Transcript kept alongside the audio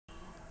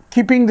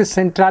Keeping the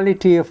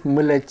centrality of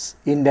millets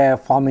in their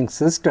farming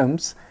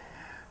systems,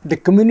 the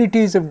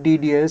communities of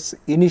DDS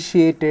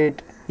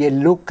initiated a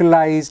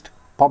localized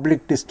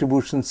public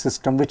distribution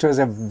system, which was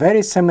a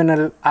very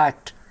seminal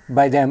act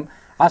by them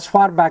as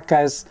far back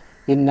as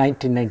in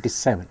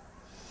 1997.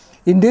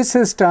 In this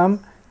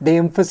system, they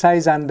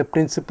emphasize on the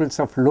principles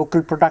of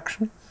local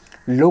production,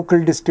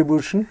 local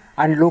distribution,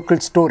 and local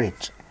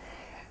storage.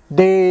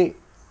 They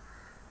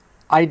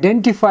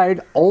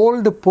identified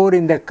all the poor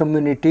in their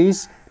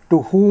communities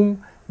to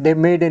whom they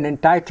made an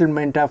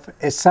entitlement of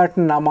a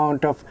certain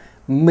amount of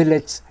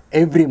millets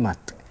every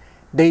month.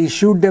 They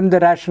issued them the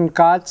ration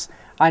cards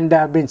and they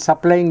have been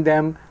supplying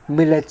them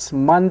millets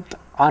month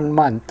on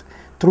month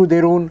through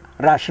their own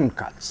ration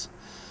cards.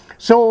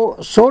 So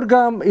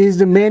sorghum is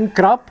the main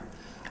crop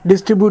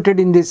distributed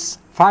in this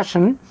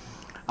fashion,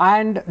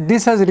 and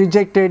this has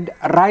rejected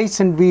rice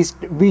and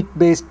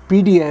wheat-based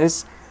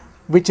PDS,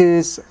 which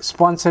is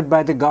sponsored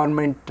by the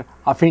government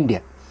of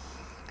India.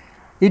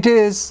 It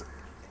is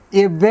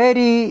a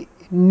very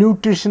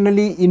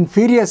nutritionally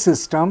inferior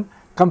system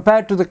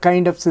compared to the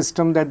kind of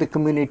system that the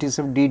communities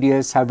of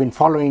DDS have been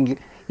following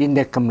in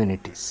their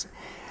communities.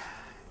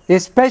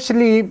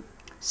 Especially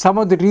some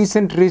of the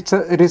recent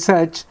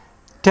research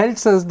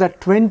tells us that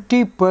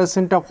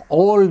 20% of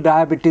all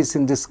diabetes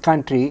in this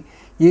country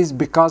is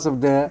because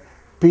of the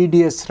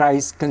PDS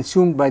rice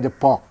consumed by the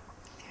poor,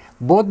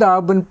 both the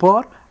urban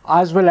poor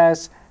as well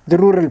as the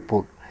rural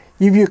poor.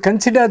 If you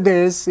consider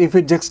this, if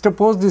you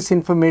juxtapose this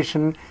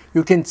information,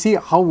 you can see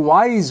how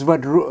wise were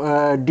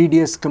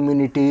DDS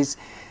communities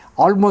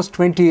almost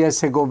 20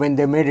 years ago when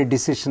they made a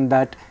decision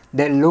that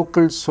their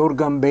local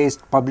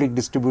sorghum-based public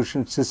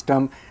distribution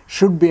system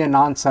should be an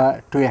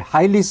answer to a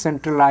highly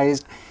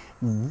centralized,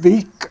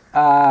 weak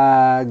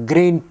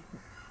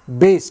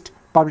grain-based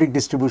public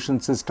distribution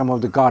system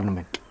of the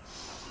government.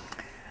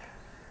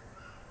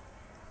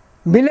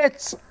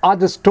 Millets are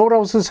the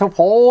storehouses of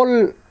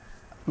all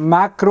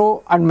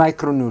macro and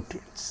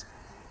micronutrients.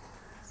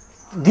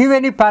 Give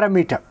any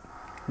parameter,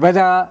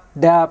 whether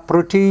they are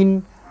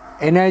protein,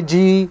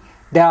 energy,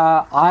 they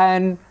are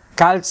iron,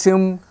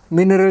 calcium,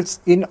 minerals.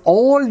 In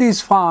all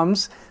these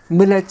forms,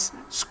 millets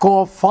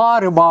score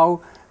far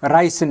above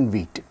rice and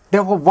wheat.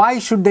 Therefore, why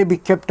should they be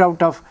kept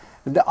out of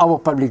our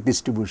public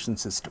distribution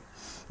system?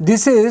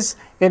 This is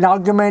an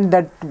argument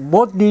that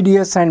both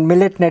DDS and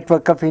Millet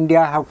Network of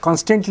India have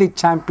constantly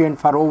championed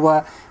for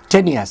over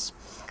 10 years.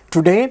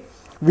 Today,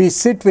 we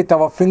sit with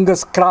our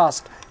fingers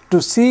crossed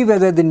to see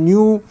whether the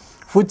new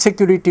food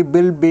security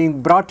bill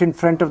being brought in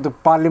front of the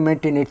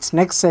parliament in its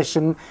next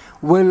session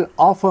will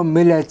offer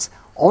millets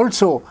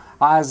also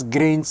as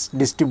grains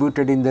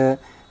distributed in the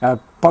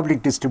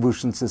public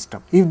distribution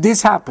system. If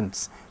this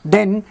happens,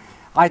 then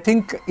I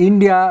think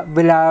India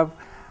will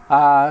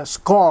have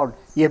scored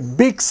a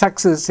big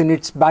success in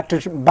its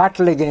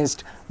battle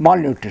against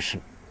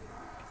malnutrition.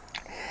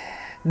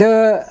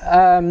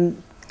 The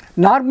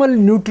normal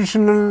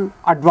nutritional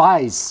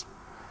advice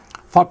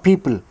for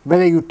people,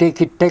 whether you take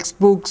it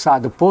textbooks or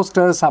the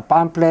posters or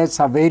pamphlets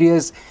or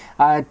various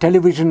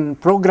television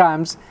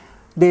programs,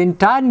 the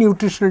entire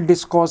nutritional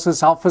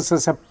discourses offers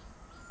us a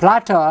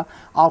platter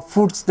of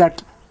foods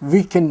that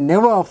we can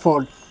never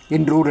afford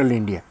in rural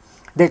India.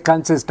 They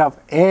consist of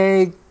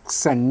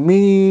eggs and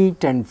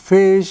meat and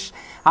fish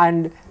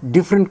and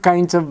different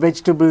kinds of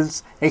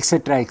vegetables,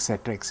 etc.,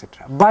 etc.,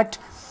 etc. But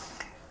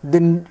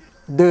the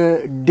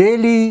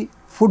daily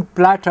food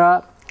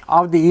platter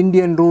of the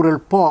Indian rural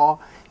poor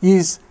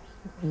is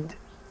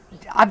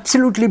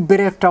absolutely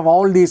bereft of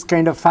all these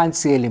kind of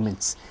fancy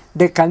elements.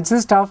 They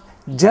consist of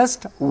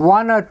just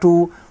one or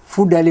two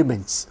food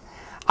elements.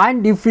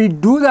 And if we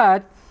do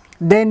that,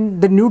 then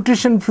the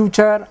nutrition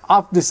future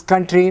of this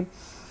country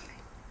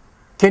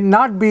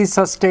cannot be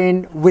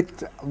sustained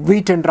with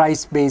wheat and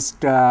rice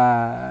based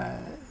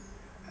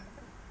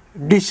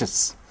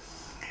dishes.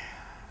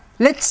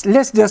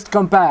 Let's just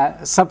compare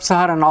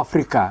sub-Saharan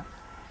Africa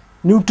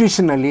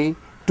nutritionally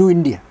to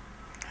India.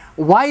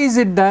 Why is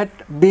it that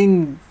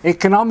being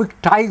economic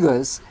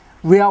tigers,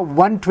 we are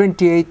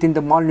 128th in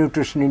the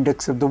malnutrition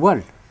index of the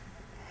world?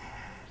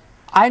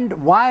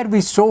 And why are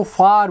we so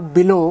far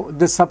below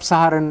the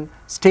sub-Saharan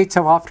states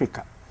of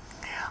Africa?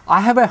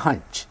 I have a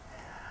hunch.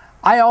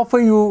 I offer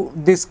you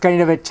this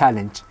kind of a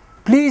challenge.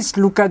 Please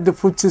look at the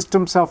food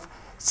systems of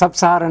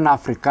sub-Saharan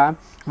Africa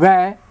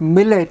where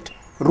millet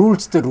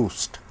rules the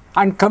roost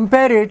and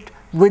compare it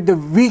with the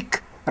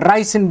weak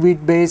rice and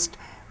wheat based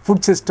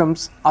food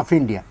systems of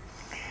India.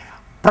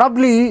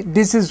 Probably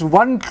this is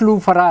one clue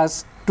for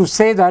us to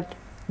say that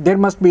there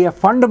must be a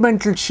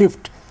fundamental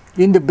shift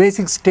in the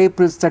basic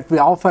staples that we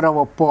offer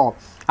our poor,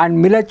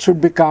 and millet should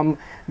become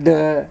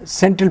the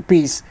central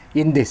piece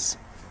in this.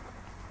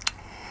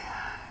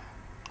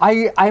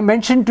 I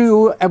mentioned to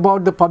you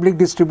about the public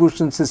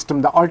distribution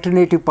system, the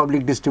alternative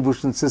public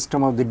distribution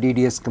system of the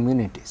DDS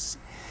communities.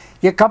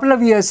 A couple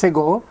of years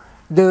ago,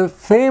 the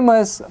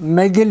famous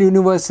McGill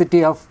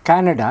University of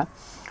Canada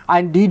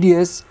and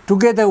DDS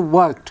together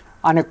worked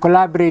on a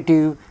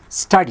collaborative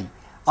study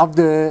of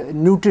the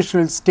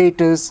nutritional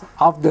status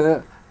of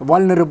the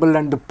vulnerable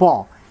and the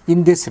poor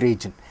in this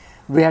region.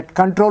 We had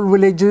control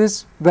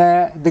villages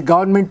where the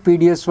government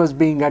PDS was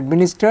being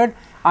administered,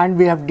 and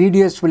we have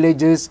DDS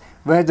villages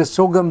where the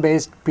sorghum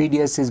based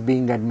PDS is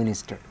being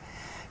administered.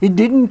 It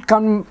didn't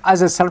come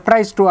as a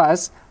surprise to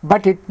us,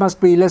 but it must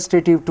be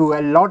illustrative to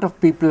a lot of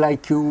people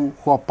like you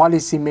who are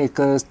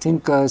policymakers,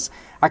 thinkers,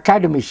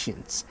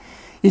 academicians.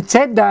 It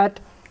said that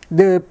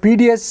the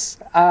PDS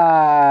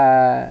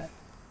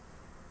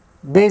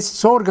based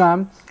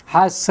sorghum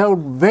has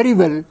served very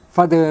well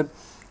for the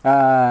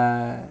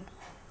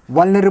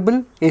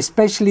vulnerable,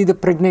 especially the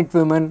pregnant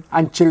women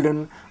and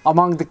children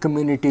among the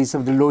communities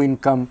of the low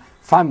income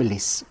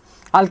families.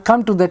 I'll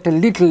come to that a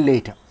little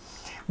later.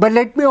 But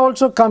let me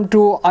also come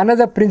to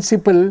another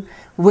principle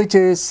which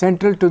is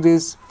central to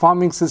these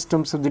farming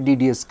systems of the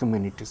DDS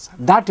communities.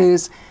 That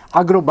is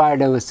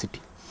agrobiodiversity.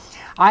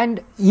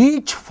 And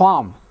each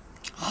farm,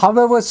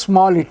 however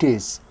small it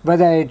is,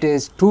 whether it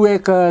is 2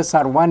 acres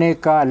or 1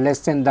 acre or less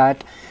than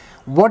that,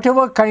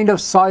 whatever kind of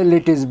soil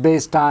it is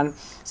based on,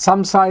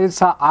 some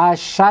soils are as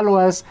shallow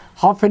as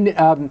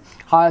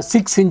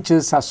 6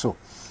 inches or so.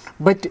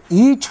 But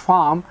each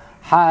farm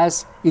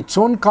has its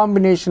own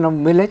combination of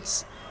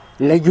millets,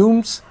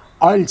 legumes,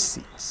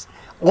 oilseeds.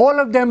 All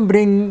of them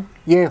bring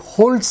a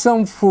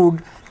wholesome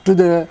food to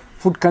the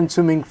food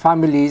consuming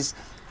families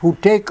who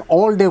take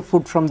all their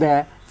food from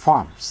their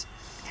farms.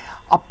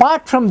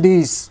 Apart from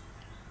these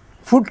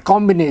food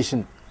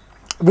combination,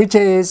 which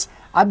is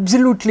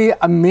absolutely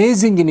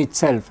amazing in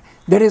itself,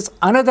 there is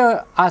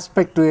another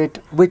aspect to it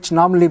which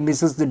normally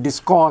misses the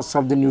discourse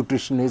of the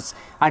nutritionists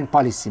and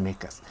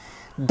policymakers.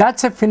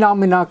 That's a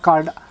phenomena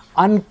called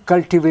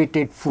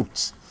uncultivated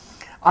foods.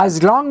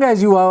 As long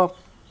as your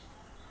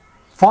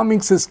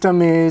farming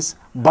system is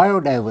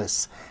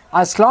biodiverse,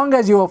 as long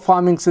as your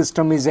farming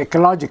system is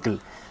ecological,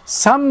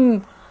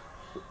 some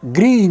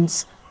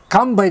greens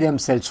come by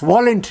themselves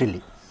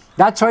voluntarily.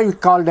 That's why we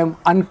call them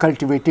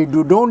uncultivated.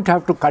 You don't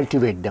have to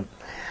cultivate them.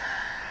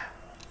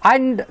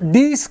 And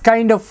these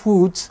kind of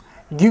foods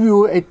give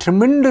you a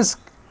tremendous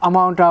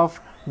amount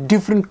of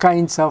different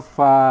kinds of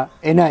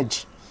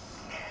energy.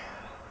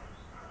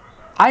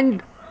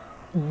 And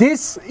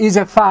this is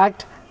a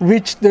fact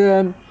which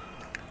the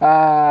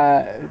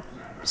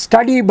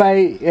study by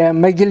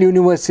McGill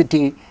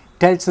University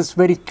tells us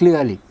very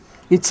clearly.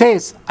 It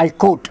says, I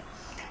quote,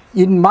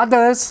 "In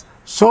mothers,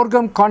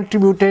 sorghum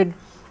contributed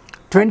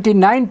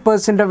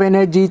 29% of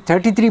energy,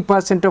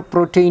 33% of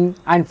protein,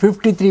 and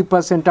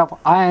 53% of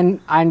iron,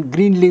 and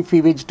green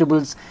leafy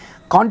vegetables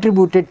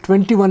contributed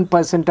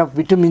 21% of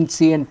vitamin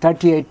C and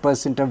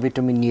 38% of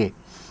vitamin A.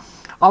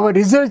 Our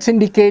results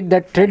indicate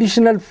that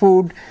traditional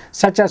food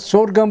such as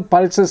sorghum,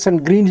 pulses,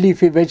 and green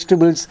leafy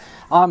vegetables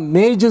are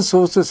major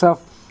sources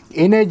of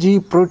energy,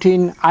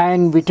 protein,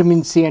 iron,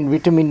 vitamin C, and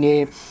vitamin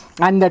A,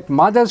 and that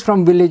mothers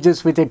from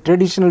villages with a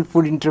traditional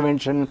food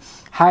intervention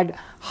had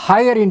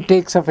higher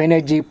intakes of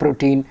energy,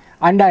 protein,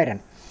 and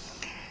iron."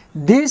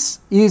 This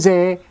is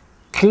a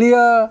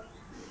clear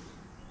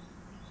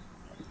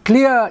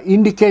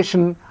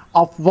indication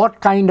of what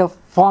kind of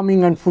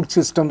farming and food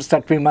systems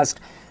that we must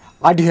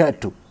adhere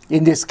to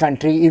in this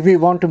country if we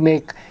want to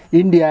make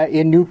India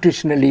a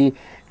nutritionally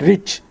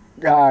rich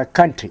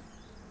country.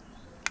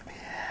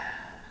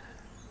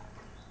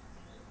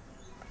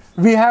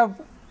 We have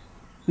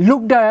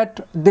looked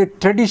at the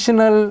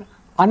traditional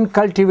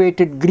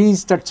uncultivated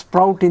greens that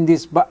sprout in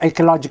these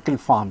ecological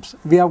farms.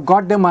 We have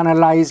got them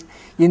analyzed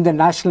in the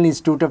National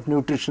Institute of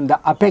Nutrition, the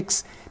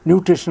Apex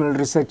Nutritional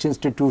Research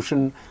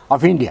Institution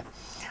of India.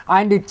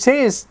 And it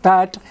says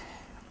that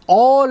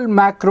all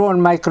macro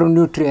and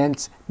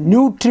micronutrients,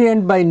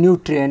 nutrient by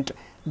nutrient,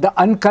 the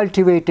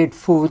uncultivated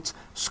foods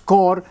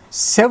score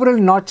several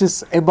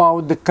notches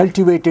above the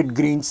cultivated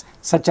greens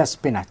such as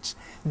spinach.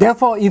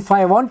 Therefore, if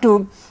I want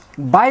to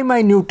buy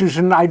my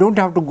nutrition, I don't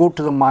have to go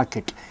to the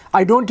market.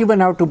 I don't even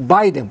have to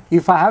buy them.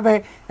 If I have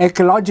a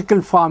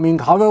ecological farming,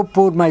 however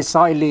poor my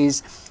soil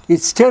is,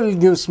 it still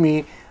gives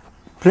me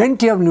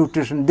plenty of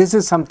nutrition. This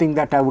is something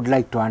that I would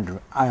like to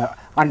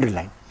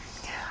underline.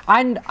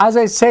 And as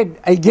I said,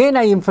 again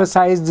I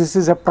emphasize this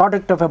is a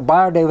product of a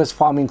biodiverse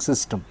farming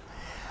system.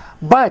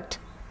 But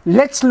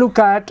let's look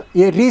at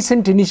a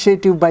recent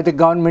initiative by the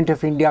Government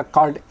of India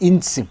called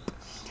INSIP,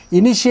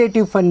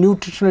 Initiative for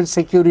Nutritional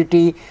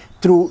Security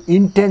through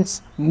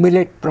Intense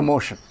Millet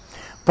Promotion.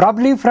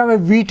 Probably from a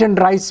wheat and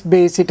rice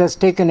base, it has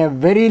taken a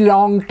very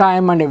long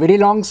time and a very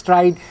long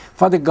stride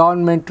for the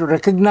government to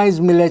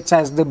recognize millets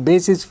as the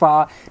basis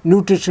for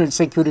nutritional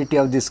security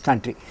of this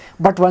country.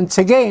 But once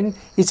again,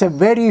 it's a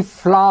very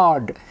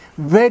flawed,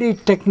 very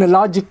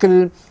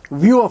technological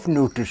view of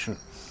nutrition.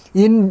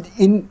 In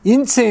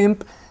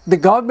INSIP, the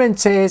government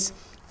says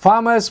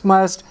farmers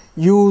must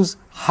use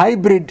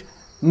hybrid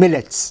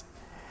millets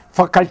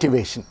for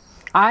cultivation,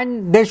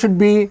 and there should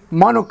be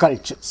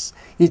monocultures.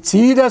 It's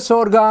either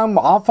sorghum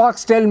or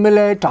foxtail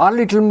millet or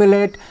little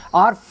millet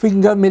or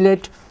finger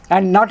millet,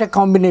 and not a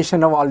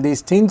combination of all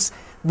these things,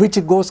 which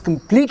goes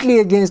completely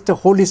against the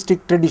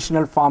holistic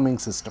traditional farming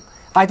system.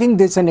 I think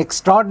this is an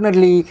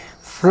extraordinarily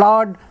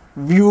flawed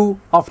view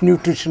of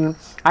nutrition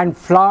and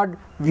flawed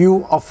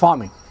view of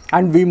farming.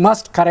 and we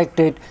must correct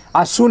it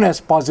as soon as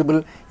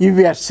possible if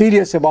we are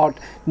serious about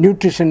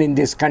nutrition in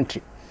this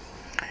country.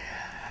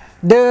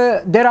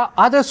 There are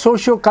other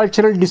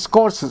socio-cultural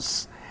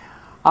discourses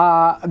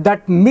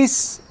that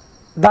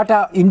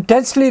are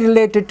intensely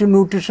related to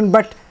nutrition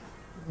but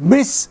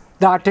miss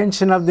the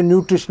attention of the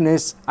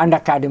nutritionists and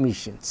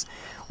academicians.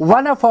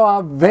 One of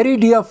our very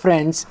dear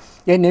friends,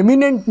 an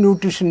eminent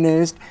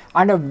nutritionist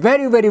and a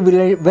very, very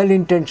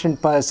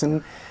well-intentioned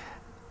person,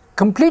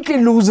 completely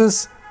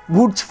loses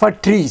woods for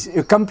trees,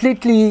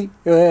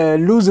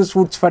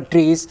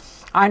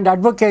 and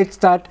advocates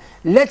that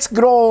let's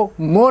grow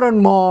more and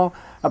more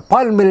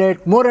pearl millet,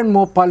 eat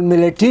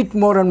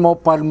more and more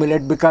pearl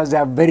millet because they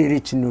are very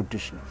rich in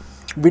nutrition.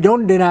 We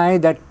don't deny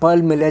that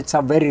pearl millets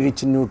are very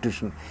rich in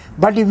nutrition.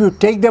 But if you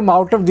take them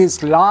out of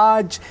this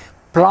large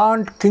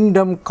plant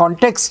kingdom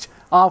context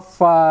of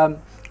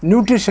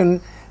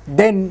nutrition,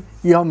 then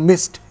you have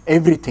missed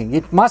everything.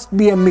 It must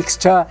be a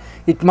mixture,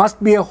 it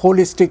must be a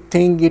holistic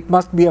thing, it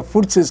must be a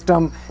food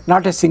system,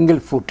 not a single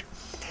food.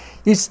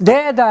 It's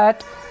there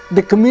that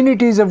the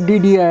communities of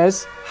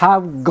DDS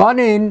have gone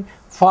in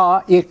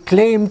for a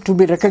claim to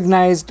be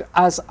recognized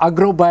as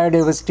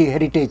agrobiodiversity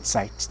heritage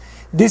sites.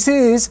 This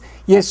is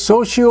a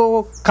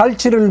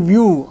socio-cultural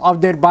view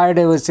of their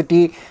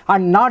biodiversity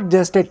and not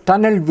just a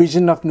tunnel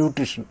vision of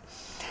nutrition.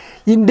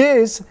 In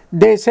this,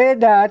 they say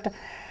that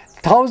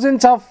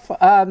thousands of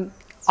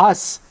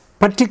us,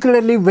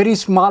 particularly very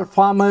small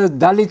farmers,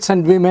 Dalits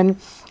and women,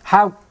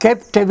 have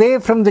kept away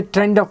from the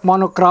trend of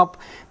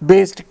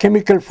monocrop-based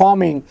chemical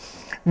farming.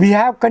 We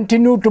have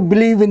continued to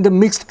believe in the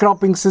mixed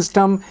cropping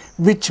system,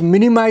 which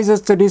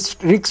minimizes the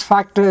risk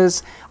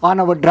factors on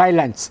our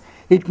drylands.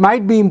 It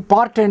might be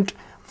important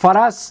for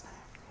us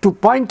to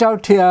point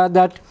out here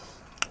that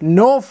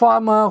no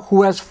farmer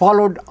who has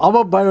followed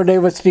our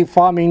biodiversity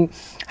farming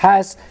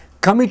has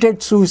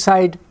committed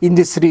suicide in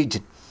this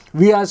region.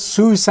 We are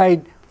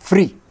suicide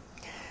free.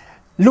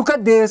 Look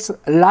at this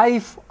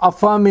life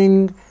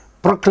affirming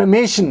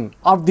proclamation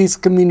of these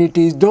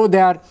communities, though they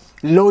are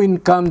low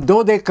income,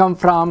 though they come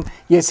from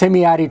a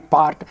semi-arid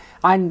part,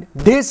 and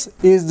this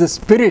is the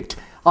spirit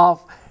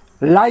of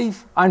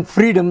life and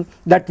freedom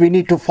that we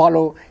need to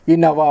follow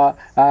in our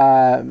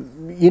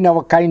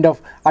kind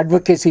of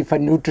advocacy for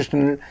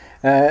nutritional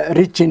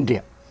rich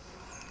India.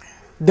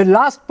 The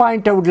last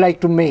point I would like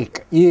to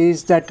make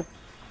is that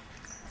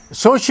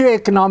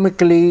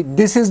socio-economically,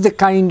 this is the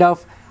kind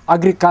of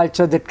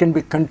agriculture that can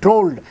be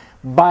controlled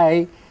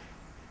by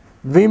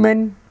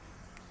women,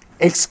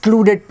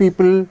 excluded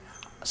people,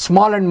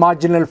 small and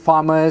marginal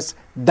farmers,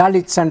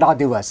 Dalits and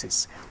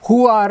Adivasis,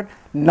 who are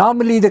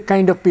normally the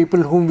kind of people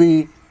whom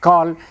we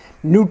call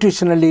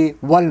nutritionally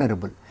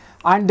vulnerable.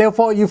 And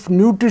therefore, if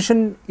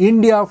nutrition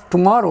India of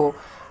tomorrow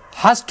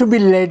has to be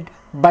led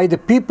by the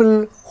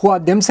people who are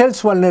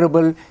themselves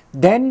vulnerable,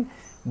 then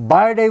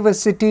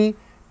biodiversity,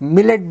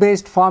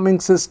 millet-based farming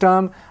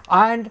system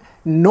and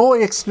no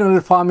external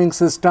farming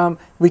system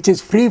which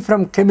is free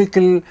from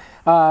chemical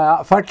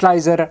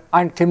fertilizer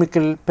and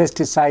chemical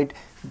pesticide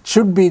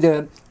should be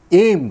the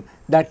aim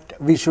that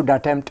we should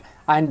attempt,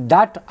 and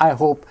that I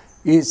hope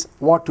is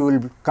what we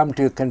will come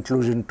to a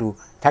conclusion to.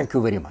 Thank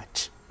you very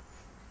much.